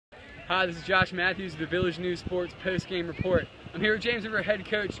Hi, this is Josh Matthews of the Village News Sports Post-Game Report. I'm here with James River head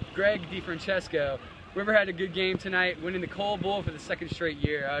coach Greg DeFrancesco. River had a good game tonight, winning the Coal Bowl for the second straight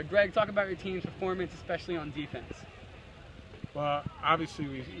year. Greg, talk about your team's performance, especially on defense. Well, obviously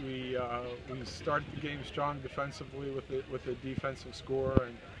we started the game strong defensively with the defensive score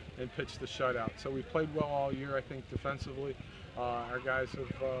and pitched the shutout. So we played well all year, I think, defensively. Our guys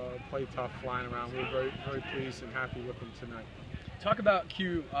have played tough flying around. We're very, very pleased and happy with them tonight. Talk about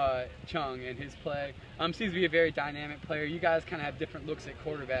Q Chung and his play. Seems to be a very dynamic player. You guys kind of have different looks at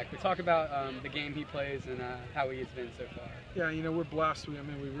quarterback, but talk about the game he plays and how he has been so far. Yeah, you know, we're blessed. We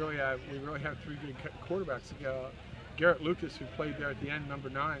really have three good quarterbacks. Garrett Lucas, who played there at the end, number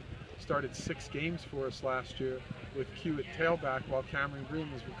 9, started 6 games for us last year with Q at tailback while Cameron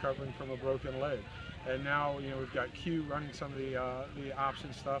Green was recovering from a broken leg. And now, you know, we've got Q running some of the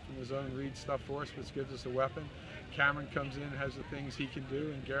option stuff and the zone read stuff for us, which gives us a weapon. Cameron comes in, has the things he can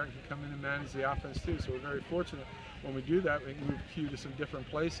do, and Garrett can come in and manage the offense too. So we're very fortunate when we do that. We can move Q to some different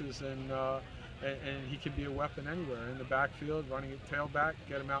places, and he can be a weapon anywhere in the backfield, running at tailback,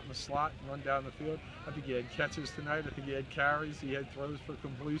 get him out in the slot, and run down the field. I think he had catches tonight. I think he had carries. He had throws for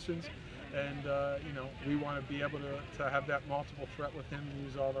completions. And, you know, we want to be able to have that multiple threat with him and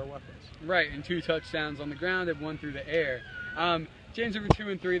use all our weapons. Right, and 2 touchdowns on the ground and 1 through the air. James River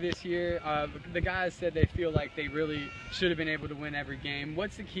 2-3 this year. The guys said they feel like they really should have been able to win every game.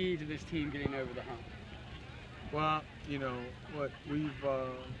 What's the key to this team getting over the hump? Well, you know, what we've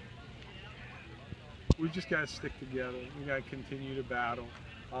just got to stick together. We got to continue to battle.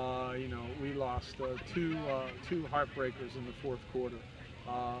 You know, we lost two heartbreakers in the 4th quarter.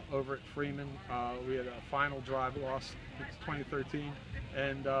 Over at Freeman, we had a final drive loss. It's 2013,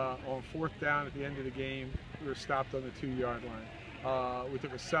 and on 4th down at the end of the game, we were stopped on the 2-yard line. We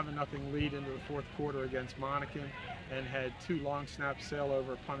took a 7-0 lead into the 4th quarter against Monacan and had 2 long snaps sail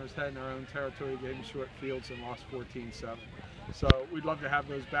over a punter's head in our own territory, gave them short fields, and lost 14-7. So we'd love to have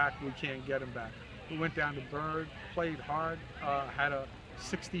those back. We can't get them back. We went down to Bird, played hard, had a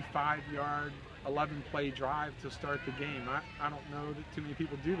 65-yard 11-play drive to start the game. I don't know that too many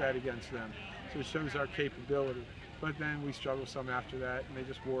people do that against them, so it shows our capability. But then we struggled some after that, and they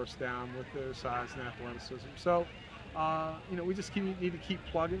just wore us down with their size and athleticism. So, you know, we just need to keep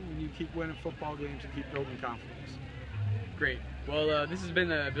plugging. We need to keep winning football games and keep building confidence. Great. Well, this has been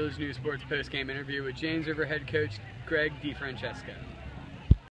the Village News Sports Post-Game interview with James River head coach Greg DeFrancesco.